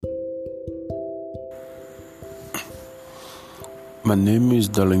My name is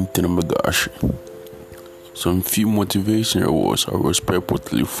Darlington Magashi. Some few motivational words I will spare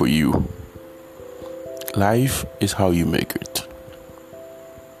purposely for you. Life is how you make it.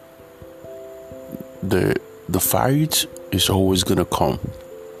 The fight is always gonna come,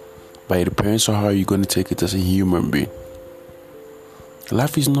 but it depends on how you're gonna take it as a human being.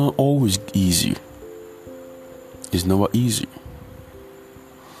 Life is not always easy. It's never easy.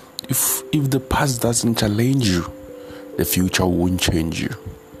 If the past doesn't challenge you, the future won't change you.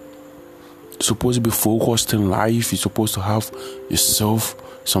 You're supposed to be focused in life. You're supposed to have yourself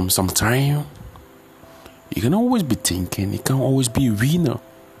some time. You can always be thinking, you can always be a winner,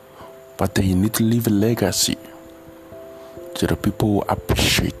 but then you need to leave a legacy so that people will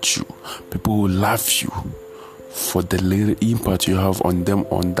appreciate you, people will love you for the little impact you have on them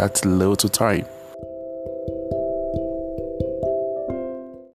on that little time.